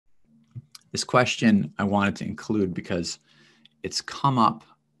This question I wanted to include because it's come up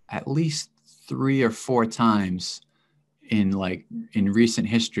at least 3 or 4 times in recent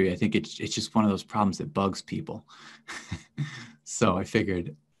history. I think it's just one of those problems that bugs people. So I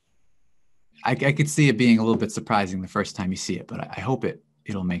figured I could see it being a little bit surprising the first time you see it, but I hope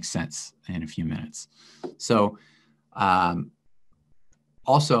it'll make sense in a few minutes. So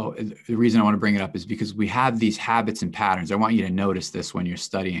also, the reason I want to bring it up is because we have these habits and patterns. I want you to notice this when you're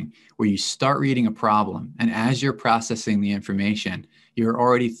studying, where you start reading a problem, and as you're processing the information, you're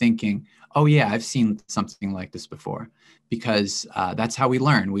already thinking, oh yeah, I've seen something like this before, because that's how we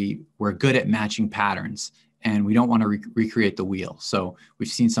learn. We're good at matching patterns, and we don't want to recreate the wheel. So we've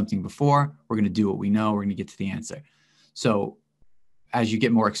seen something before, we're going to do what we know, we're going to get to the answer. So as you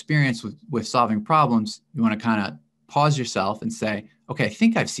get more experience with solving problems, you want to kind of pause yourself and say, okay, I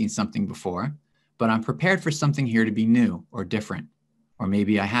think I've seen something before, but I'm prepared for something here to be new or different. Or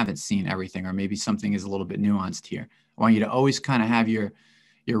maybe I haven't seen everything, or maybe something is a little bit nuanced here. I want you to always kind of have your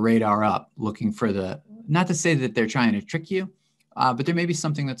radar up, looking for not to say that they're trying to trick you, but there may be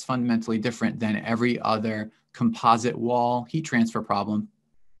something that's fundamentally different than every other composite wall heat transfer problem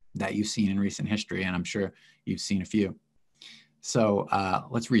that you've seen in recent history, and I'm sure you've seen a few. So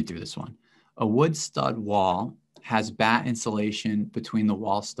let's read through this one. A wood stud wall has batt insulation between the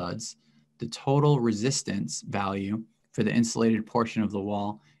wall studs. The total resistance value for the insulated portion of the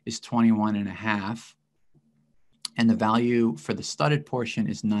wall is 21.5, and the value for the studded portion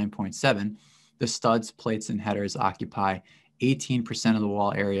is 9.7. The studs, plates, and headers occupy 18% of the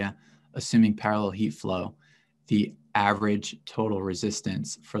wall area, assuming parallel heat flow. The average total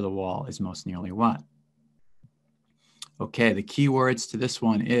resistance for the wall is most nearly what? Okay, the key words to this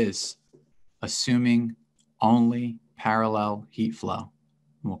one is assuming only parallel heat flow.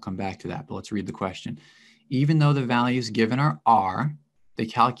 We'll come back to that, but let's read the question. Even though the values given are R, they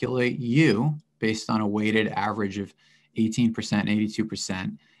calculate U based on a weighted average of 18% and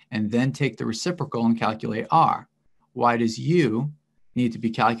 82%, and then take the reciprocal and calculate R. Why does U need to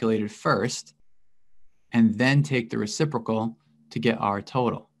be calculated first and then take the reciprocal to get R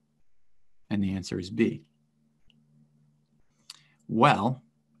total? And the answer is B. Well,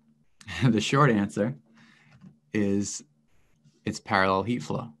 the short answer is it's parallel heat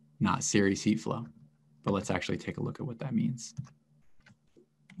flow, not series heat flow. But let's actually take a look at what that means.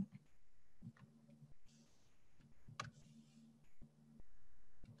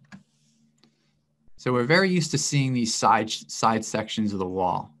 So we're very used to seeing these side sections of the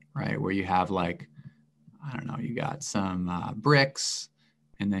wall, right? Where you have I don't know, you got some bricks,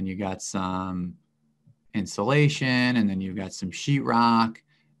 and then you got some insulation, and then you've got some sheetrock,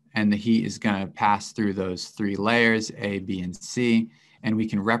 and the heat is going to pass through those 3 layers, A, B, and C, and we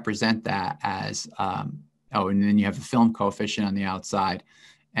can represent that as, and then you have a film coefficient on the outside,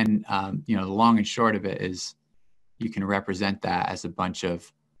 and the long and short of it is you can represent that as a bunch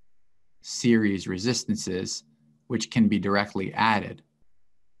of series resistances, which can be directly added.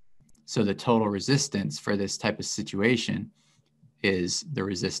 So the total resistance for this type of situation is the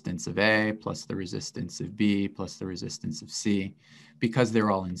resistance of A plus the resistance of B plus the resistance of C, because they're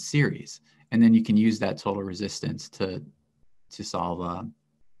all in series. And then you can use that total resistance to solve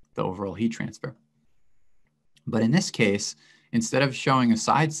the overall heat transfer. But in this case, instead of showing a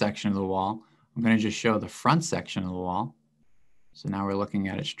side section of the wall, I'm going to just show the front section of the wall. So now we're looking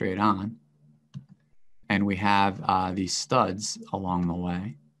at it straight on. And we have these studs along the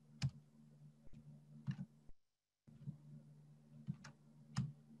way.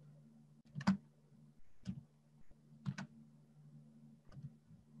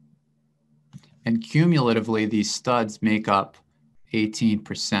 And cumulatively, these studs make up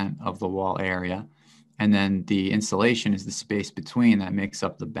 18% of the wall area. And then the insulation is the space between that makes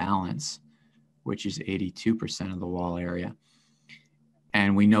up the balance, which is 82% of the wall area.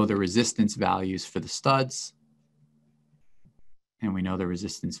 And we know the resistance values for the studs, and we know the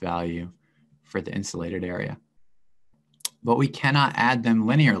resistance value for the insulated area. But we cannot add them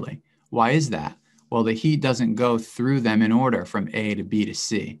linearly. Why is that? Well, the heat doesn't go through them in order from A to B to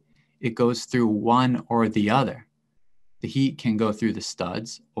C. It goes through one or the other. The heat can go through the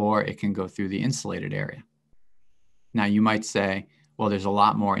studs, or it can go through the insulated area. Now you might say, well, there's a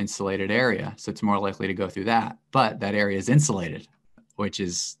lot more insulated area, so it's more likely to go through that, but that area is insulated, which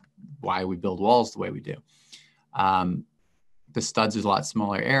is why we build walls the way we do. The studs is a lot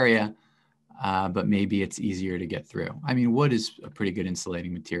smaller area, but maybe it's easier to get through. I mean, wood is a pretty good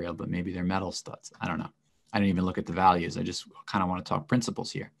insulating material, but maybe they're metal studs. I don't know. I didn't even look at the values. I just kind of want to talk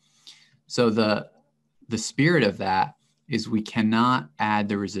principles here. So the spirit of that is we cannot add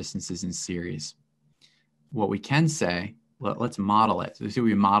the resistances in series. What we can say let's model it. So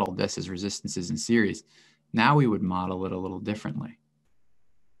we modeled this as resistances in series. Now we would model it a little differently.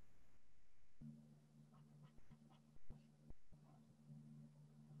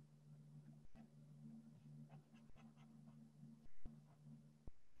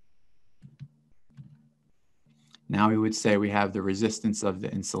 Now we would say we have the resistance of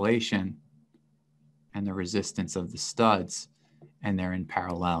the insulation and the resistance of the studs, and they're in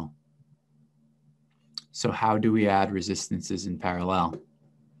parallel. So how do we add resistances in parallel?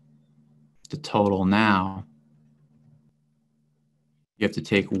 The total now, you have to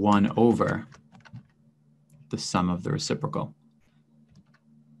take 1 over the sum of the reciprocal.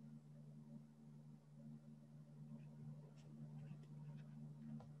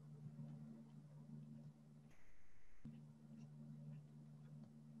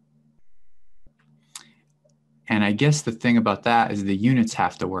 And I guess the thing about that is the units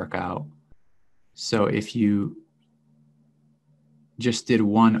have to work out. So if you just did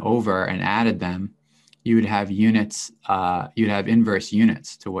 1 over and added them, you would have units, you'd have inverse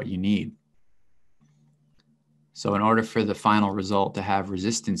units to what you need. So in order for the final result to have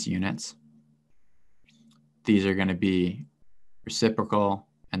resistance units, these are going to be reciprocal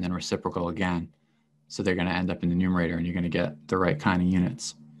and then reciprocal again. So they're going to end up in the numerator and you're going to get the right kind of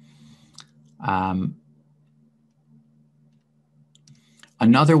units.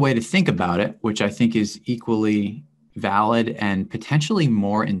 Another way to think about it, which I think is equally valid and potentially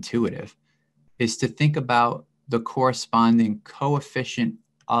more intuitive, is to think about the corresponding coefficient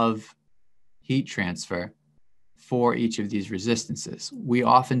of heat transfer for each of these resistances. We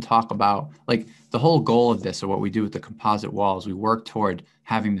often talk about, like, the whole goal of this, or what we do with the composite walls, we work toward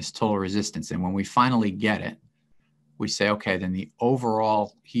having this total resistance. And when we finally get it, we say, okay, then the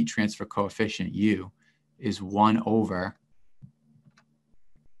overall heat transfer coefficient, U, is 1 over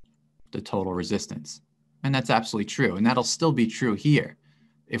the total resistance. And that's absolutely true. And that'll still be true here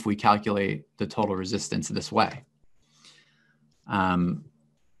if we calculate the total resistance this way. But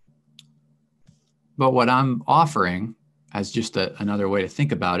what I'm offering as just another way to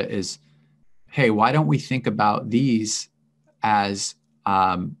think about it is, hey, why don't we think about these as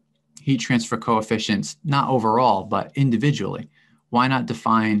heat transfer coefficients, not overall, but individually? Why not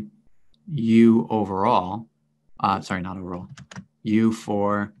define U overall, sorry, not overall, U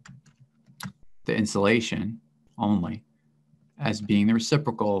for the insulation only as being the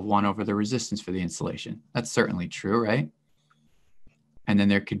reciprocal of 1 over the resistance for the insulation. That's certainly true, right? And then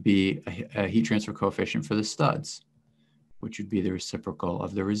there could be a heat transfer coefficient for the studs, which would be the reciprocal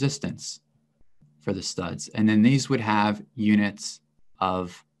of the resistance for the studs. And then these would have units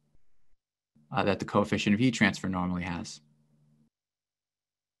of that the coefficient of heat transfer normally has.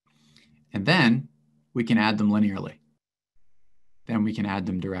 And then we can add them linearly. Then we can add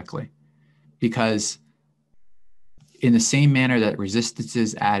them directly. Because in the same manner that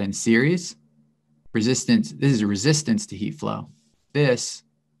resistances add in series, this is a resistance to heat flow. This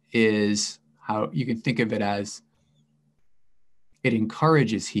is how you can think of it as it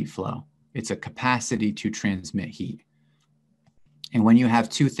encourages heat flow. It's a capacity to transmit heat. And when you have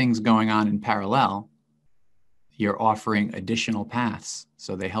two things going on in parallel, you're offering additional paths,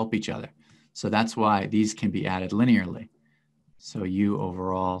 so they help each other. So that's why these can be added linearly. So U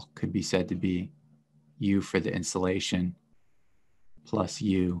overall could be said to be U for the insulation plus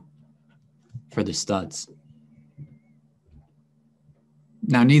U for the studs.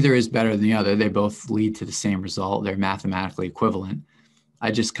 Now, neither is better than the other. They both lead to the same result. They're mathematically equivalent.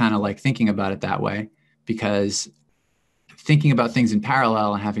 I just kind of like thinking about it that way, because thinking about things in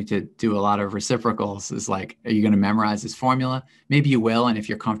parallel and having to do a lot of reciprocals is like, are you going to memorize this formula? Maybe you will. And if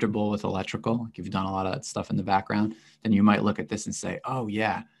you're comfortable with electrical, like you've done a lot of that stuff in the background, then you might look at this and say, oh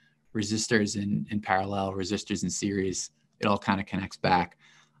yeah, resistors in parallel, resistors in series, it all kind of connects back.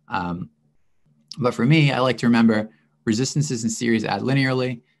 But for me, I like to remember resistances in series add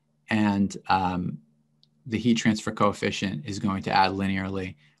linearly, and the heat transfer coefficient is going to add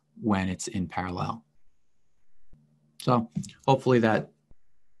linearly when it's in parallel. So hopefully that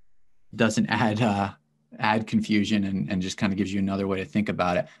doesn't add confusion and just kind of gives you another way to think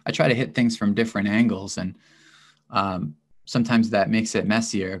about it. I try to hit things from different angles, and sometimes that makes it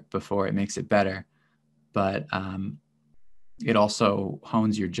messier before it makes it better. But it also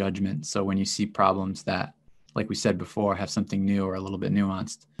hones your judgment. So when you see problems that, like we said before, have something new or a little bit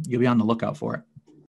nuanced, you'll be on the lookout for it.